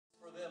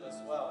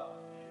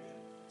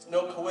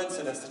no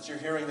coincidence that you're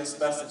hearing this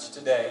message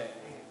today,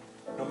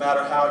 no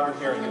matter how you're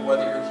hearing it,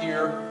 whether you're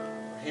here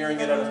or hearing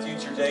it at a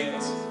future date.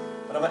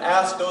 But I'm going to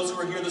ask those who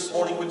are here this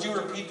morning, would you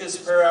repeat this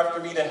prayer after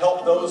me to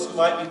help those who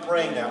might be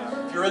praying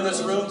now? If you're in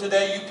this room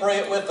today, you pray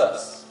it with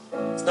us.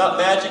 It's not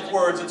magic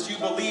words, it's you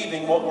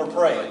believing what we're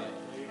praying.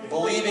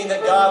 Believing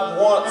that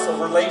God wants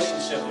a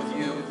relationship with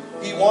you.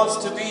 He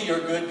wants to be your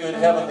good, good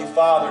Heavenly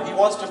Father. He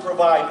wants to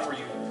provide for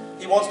you.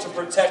 He wants to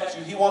protect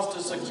you. He wants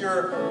to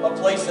secure a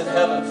place in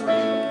heaven for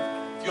you.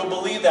 If you'll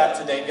believe that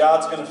today,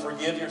 God's going to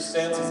forgive your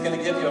sins. He's going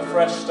to give you a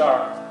fresh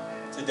start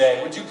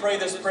today. Would you pray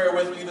this prayer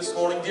with me this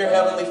morning? Dear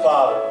Heavenly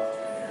Father,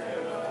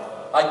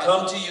 I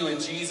come to you in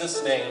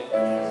Jesus' name,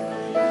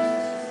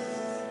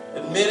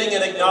 admitting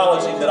and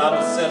acknowledging that I'm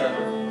a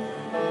sinner.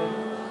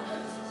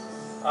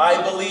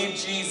 I believe,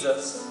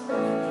 Jesus,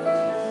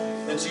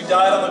 that you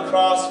died on the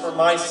cross for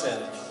my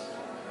sins,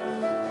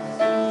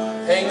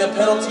 paying the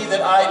penalty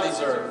that I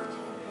deserved.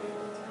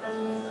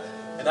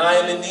 And I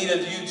am in need of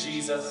you,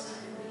 Jesus,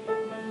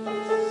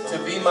 to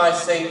be my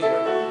Savior,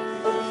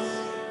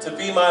 to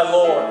be my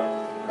Lord.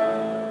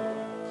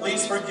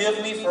 Please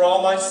forgive me for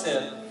all my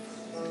sin.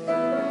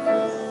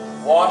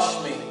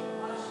 Wash me,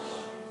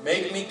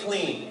 make me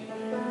clean,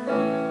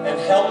 and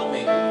help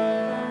me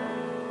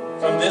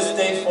from this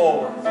day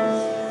forward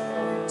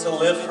to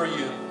live for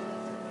you.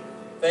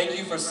 Thank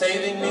you for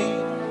saving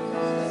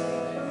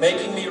me,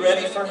 making me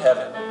ready for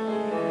heaven.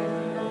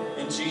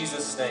 In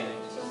Jesus' name,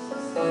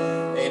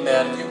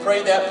 amen. If you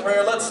prayed that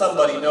prayer, let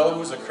somebody know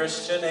who's a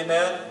Christian,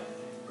 amen.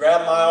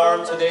 Grab my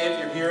arm today if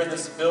you're here in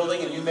this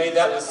building and you made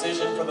that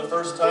decision for the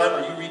first time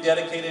or you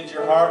rededicated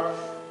your heart.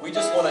 We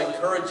just want to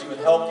encourage you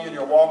and help you in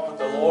your walk with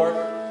the Lord.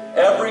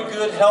 Every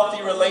good,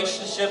 healthy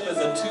relationship is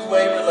a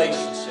two-way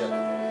relationship.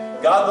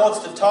 God wants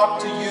to talk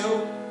to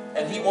you,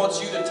 and He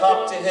wants you to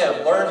talk to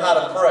Him. Learn how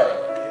to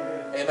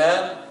pray.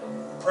 Amen?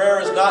 Prayer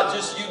is not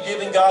just you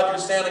giving God your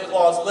Santa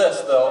Claus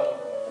list, though.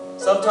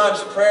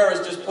 Sometimes prayer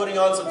is just putting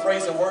on some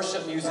praise and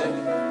worship music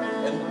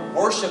and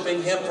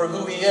worshiping Him for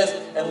who He is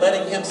and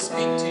letting Him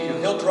speak to you.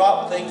 He'll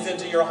drop things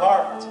into your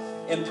heart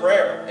in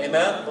prayer.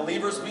 Amen?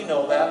 Believers, we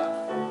know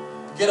that.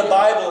 Get a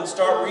Bible and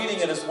start reading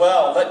it as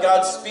well. Let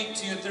God speak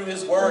to you through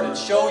His Word and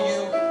show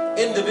you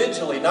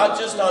individually, not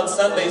just on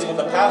Sundays when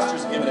the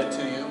pastor's giving it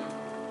to you,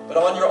 but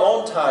on your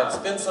own time.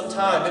 Spend some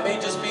time. It may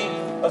just be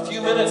a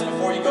few minutes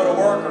before you go to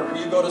work or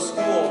you go to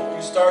school,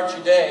 you start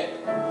your day.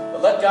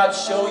 But let God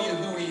show you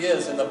who He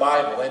is in the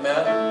Bible,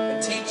 amen?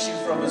 And teach you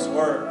from His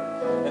Word.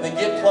 And then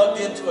get plugged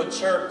into a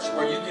church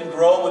where you can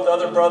grow with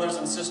other brothers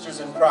and sisters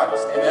in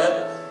Christ,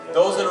 amen?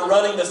 Those that are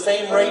running the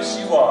same race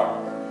you are.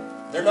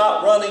 They're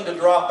not running to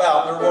drop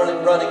out,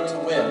 they're running to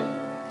win.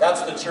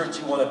 That's the church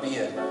you want to be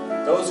in.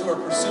 Those who are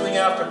pursuing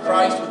after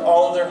Christ with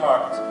all of their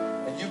heart.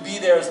 And you be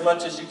there as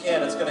much as you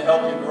can. It's going to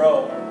help you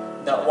grow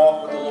in that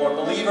walk with the Lord.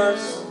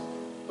 Believers,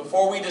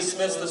 before we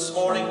dismiss this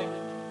morning,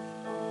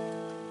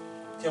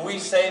 can we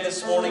say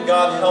this morning,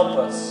 God, help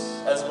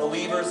us as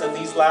believers in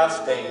these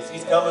last days.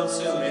 He's coming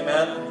soon,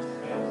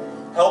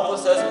 amen? Help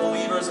us as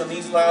believers in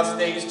these last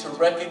days to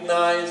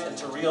recognize and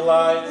to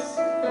realize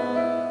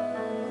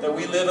that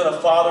we live in a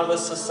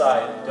fatherless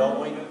society, don't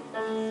we?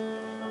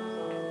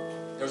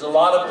 There's a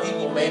lot of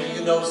people, maybe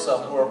you know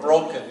some, who are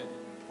broken,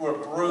 who are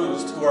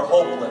bruised, who are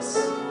hopeless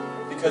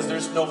because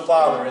there's no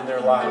father in their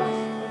life.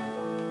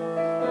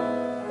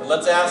 And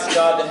let's ask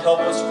God to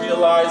help us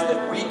realize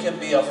that we can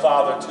be a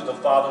father to the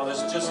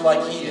fatherless just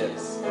like He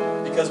is,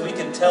 because we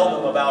can tell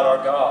them about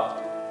our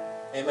God.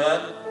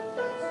 Amen?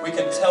 We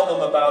can tell them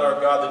about our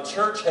God. The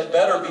church had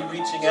better be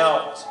reaching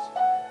out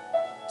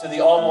to the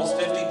almost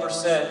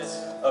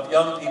 50% of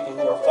young people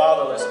who are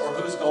fatherless, or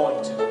who's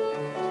going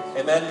to.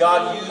 Amen.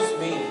 God, use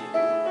me.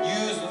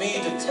 Use me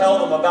to tell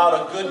them about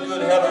a good,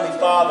 good Heavenly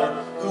Father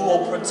who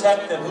will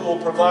protect them, who will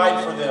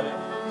provide for them,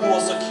 who will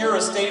secure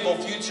a stable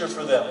future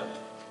for them.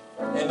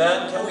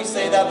 Amen. Can we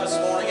say that this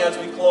morning as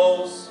we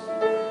close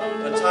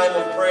in a time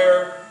of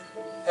prayer?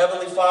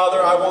 Heavenly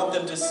Father, I want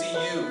them to see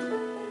you.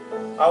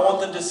 I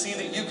want them to see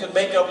that you can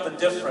make up the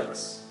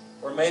difference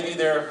where maybe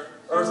their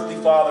earthly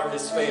father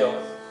has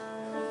failed.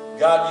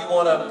 God, you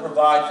want to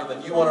provide for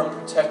them. You want to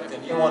protect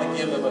them. You want to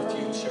give them a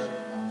future.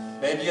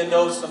 Maybe you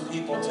know some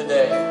people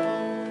today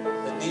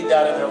that need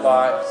that in their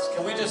lives.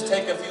 Can we just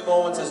take a few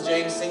moments as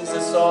James sings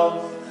this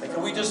song? And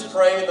can we just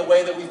pray in the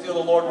way that we feel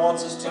the Lord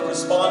wants us to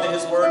respond to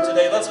His Word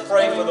today? Let's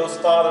pray for those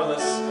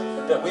fatherless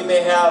that we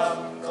may have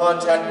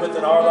contact with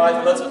in our life.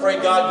 And let's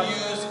pray, God,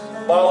 use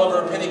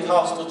Bolivar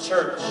Pentecostal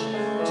Church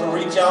to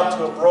reach out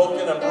to a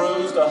broken, a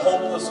bruised, a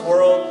hopeless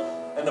world,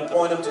 and to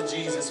point them to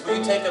Jesus. Will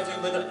you take a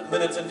few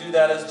minutes and do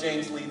that as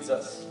James leads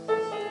us?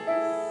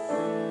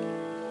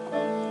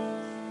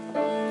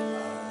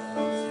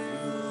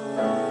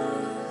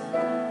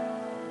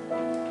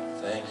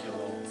 Thank you,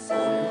 Lord. For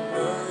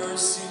your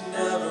mercy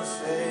never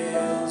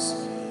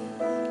fails me,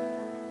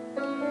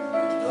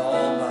 and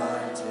all my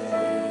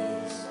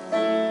days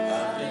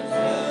I've been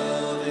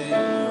held in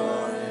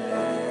your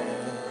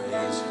hand.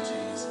 Praise you,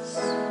 Jesus.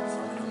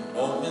 From the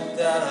moment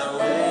that I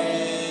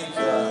wake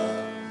up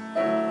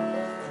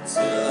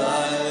till I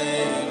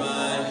lay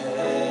my head,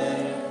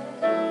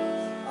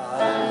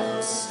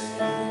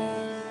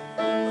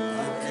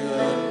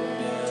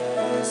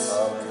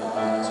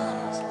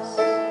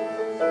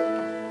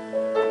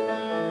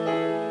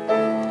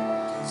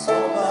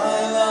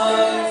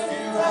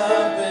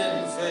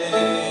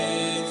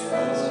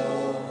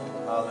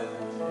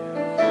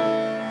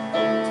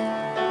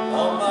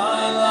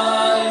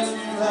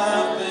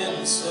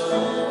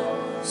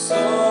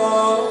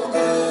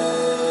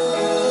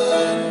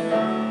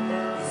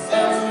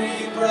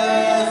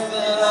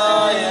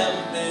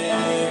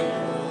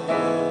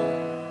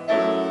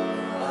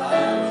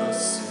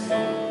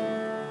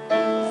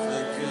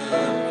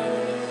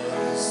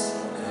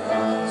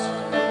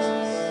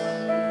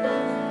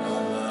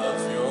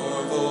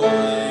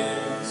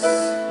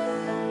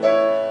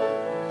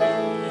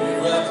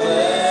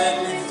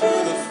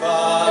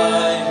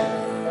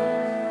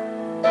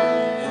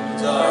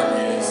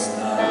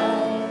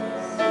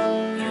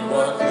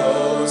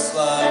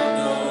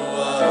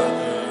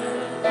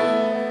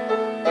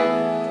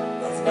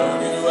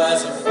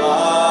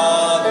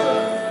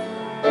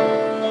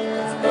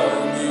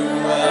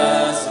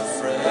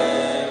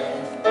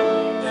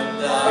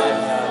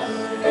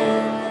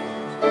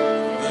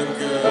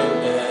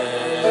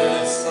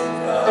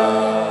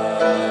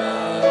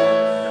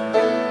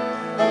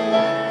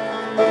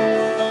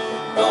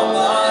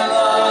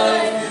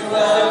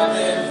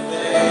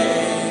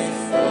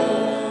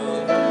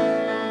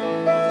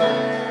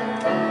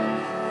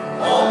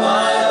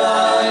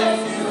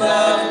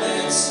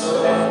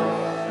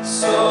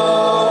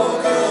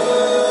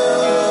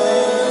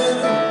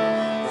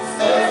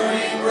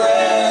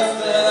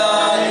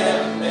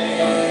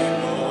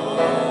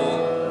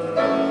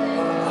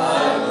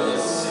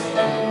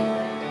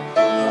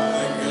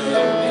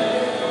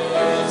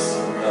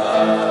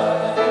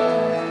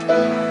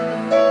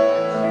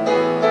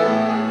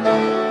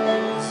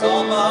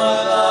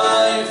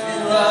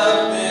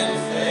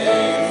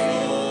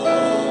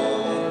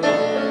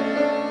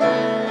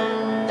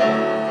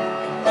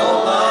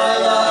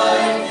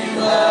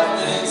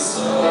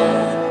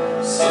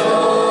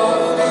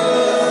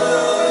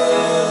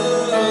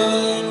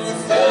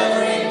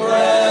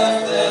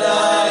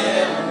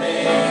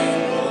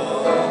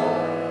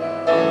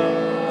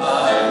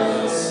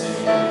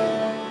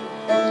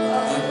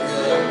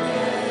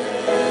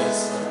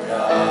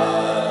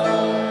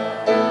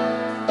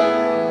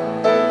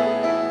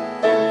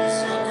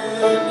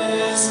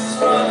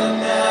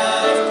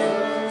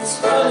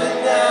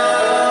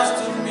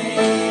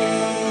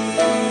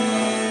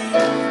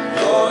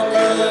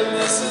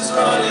 goodness is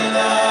running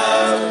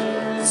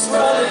after, it's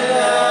running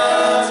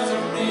after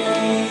me.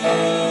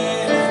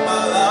 With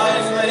my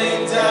life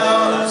laid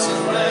down, I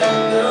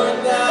surrender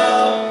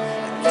now.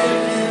 I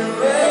give you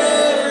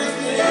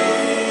everything.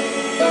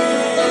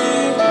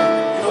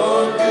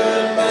 Your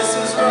goodness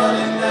is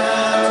running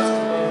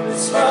after,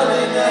 it's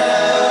running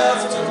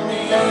after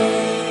me.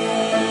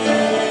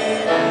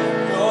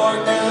 Your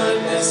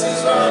goodness is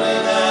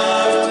running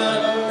after,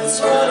 it's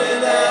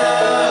running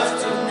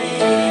after me.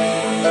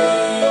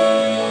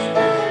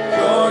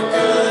 Your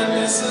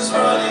goodness is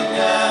running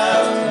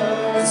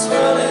after, it's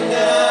running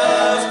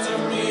after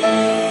me.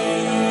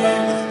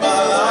 With my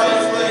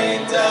life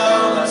laid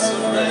down, I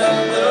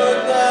surrender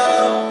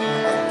now.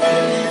 I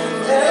give you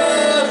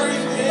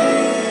everything.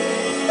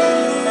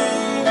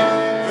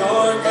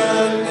 Your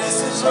goodness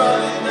is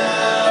running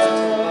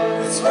after,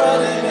 it's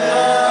running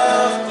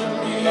after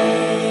me.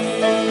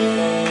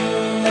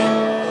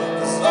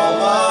 'Cause all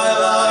my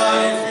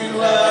life you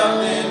have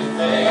been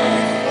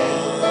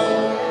faithful.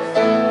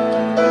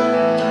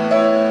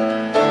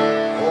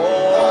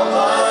 All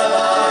my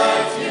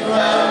life you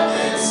have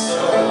been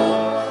so,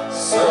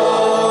 so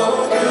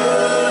good.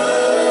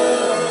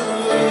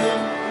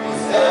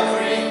 With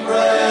every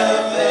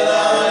breath that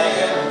I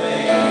am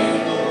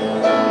able,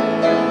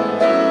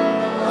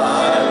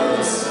 I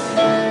will sing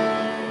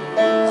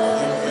the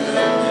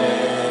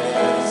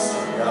goodness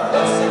of God.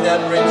 Let's sing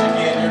that bridge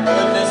again. Your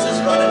goodness is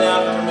running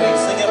after me.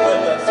 Sing it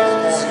with us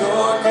this morning.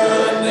 Your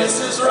goodness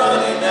is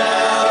running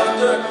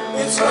after,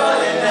 it's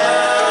running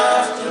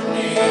after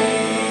me.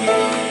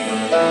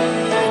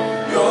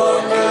 Your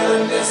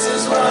goodness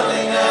is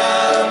running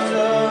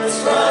after,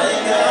 it's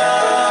running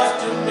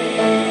after me.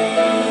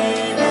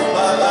 With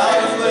my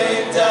life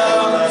laid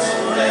down, I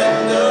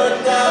surrender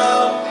now.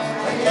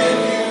 I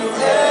give you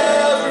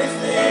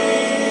everything.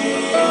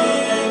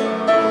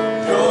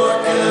 Your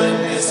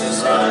goodness is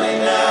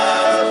running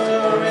after,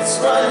 it's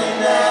running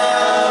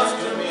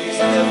after me.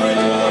 Sing that bridge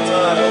one more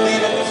time.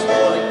 Believe it this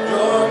morning.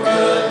 Your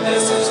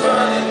goodness is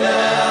running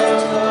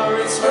after,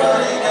 it's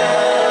running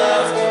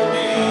after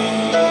me.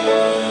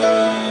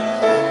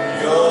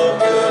 Your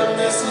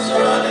goodness is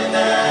running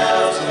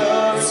after,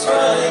 it's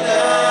running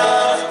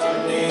after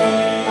me.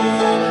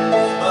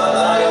 My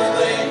life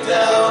laid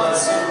down, I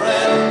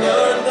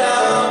surrender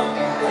now.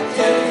 I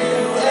give you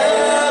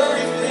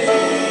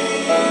everything.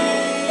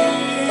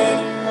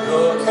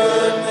 Your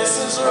goodness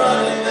is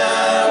running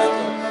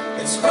after,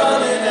 it's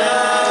running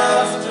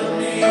after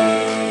me.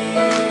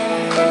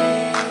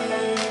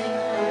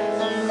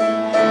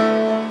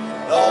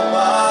 All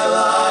my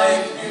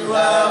life you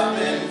have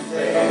been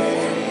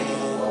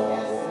faithful.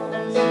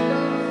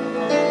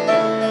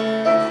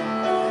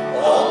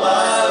 All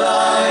my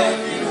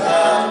life you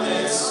have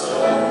been so,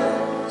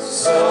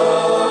 so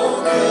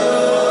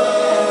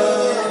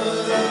good.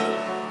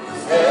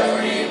 With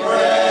every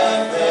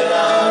breath that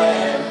I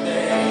am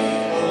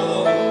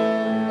able,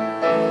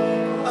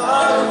 I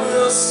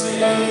will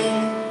sing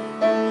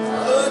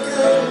the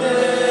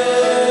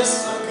goodness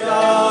of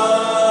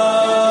God.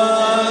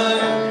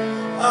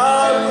 I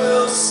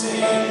will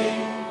sing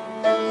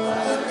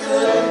the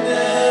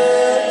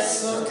goodness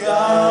of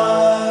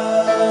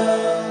God.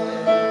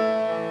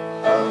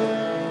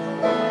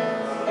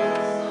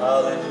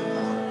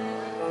 Hallelujah.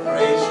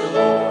 Praise you,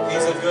 Lord.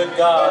 He's a good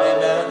God,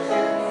 amen.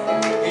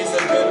 He's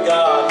a good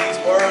God. He's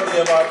worthy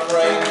of our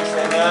praise,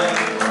 amen.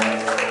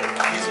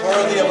 He's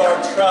worthy of our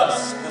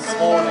trust this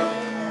morning.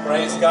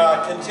 Praise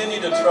God. Continue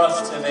to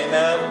trust Him,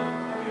 amen.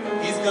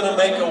 He's going to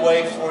make a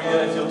way for you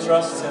if you'll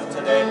trust Him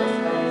today.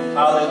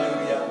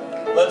 Hallelujah.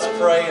 Let's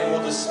pray and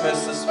we'll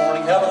dismiss this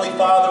morning. Heavenly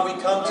Father, we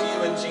come to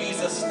you in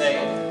Jesus'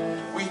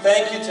 name. We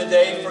thank you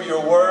today for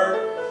your word.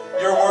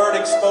 Your word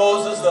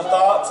exposes the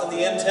thoughts and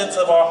the intents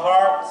of our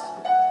hearts,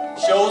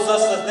 shows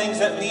us the things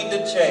that need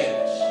to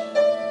change.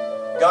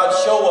 God,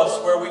 show us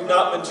where we've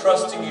not been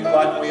trusting you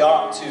like we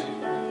ought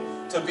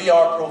to be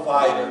our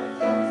provider,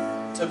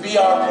 to be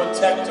our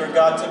protector,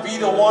 God, to be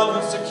the one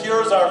who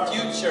secures our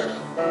future.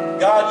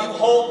 God, you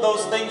hold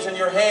those things in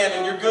your hand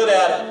and you're good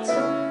at it.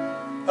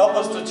 Help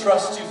us to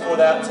trust you for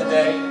that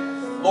today.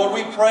 Lord,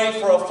 we pray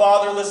for a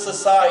fatherless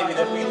society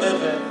that we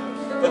live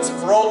in, that's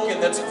broken,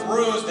 that's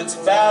bruised, that's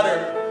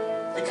battered,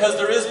 because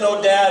there is no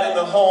dad in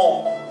the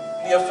home.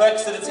 The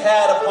effects that it's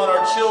had upon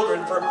our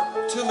children for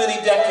too many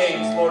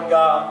decades, Lord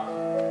God.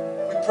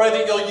 We pray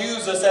that you'll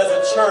use us as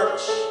a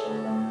church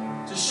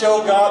to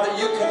show, God, that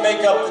you can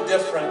make up the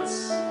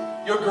difference.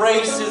 Your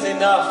grace is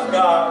enough,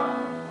 God.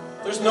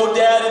 There's no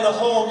dad in the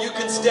home. You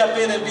can step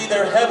in and be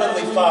their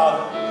heavenly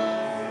Father.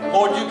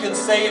 Lord, you can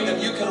save them.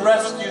 You can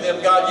rescue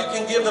them, God. You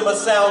can give them a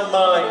sound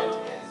mind.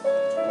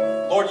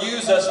 Lord,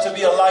 use us to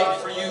be a light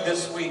for you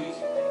this week.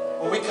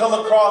 When we come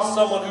across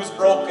someone who's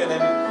broken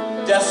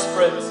and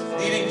desperate,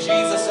 needing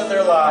Jesus in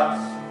their life,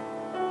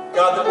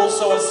 God, that will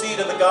sow a seed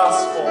of the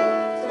gospel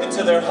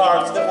into their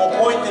hearts, that will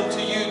point them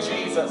to you,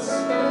 Jesus.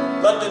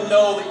 Let them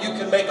know that you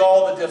can make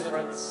all the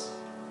difference.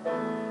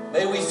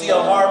 May we see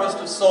a harvest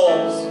of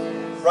souls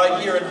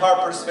right here in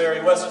Harpers Ferry,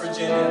 West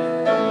Virginia.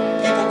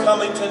 People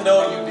coming to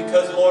know you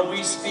because, Lord,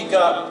 we speak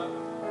up.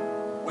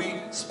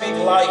 Speak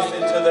life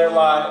into their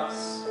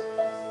lives.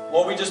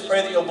 Lord, we just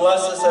pray that you'll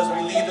bless us as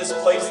we leave this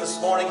place this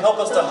morning. Help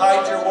us to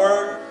hide your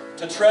word,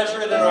 to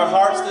treasure it in our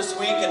hearts this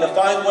week, and to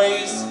find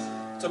ways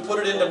to put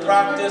it into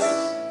practice.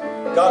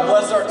 God,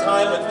 bless our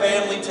time with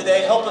family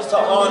today. Help us to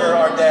honor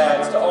our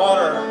dads, to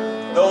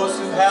honor those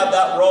who have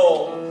that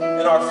role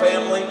in our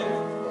family.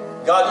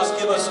 God, just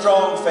give us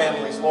strong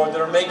families, Lord,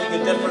 that are making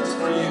a difference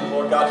for you,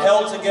 Lord God,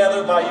 held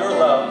together by your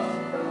love.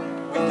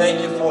 We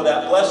thank you for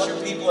that. Bless your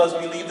people as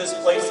we leave this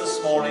place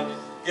this morning.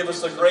 Give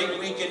us a great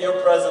week in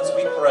your presence,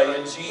 we pray,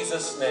 in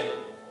Jesus' name.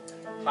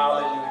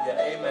 Hallelujah.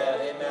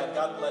 Amen. Amen.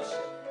 God bless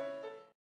you.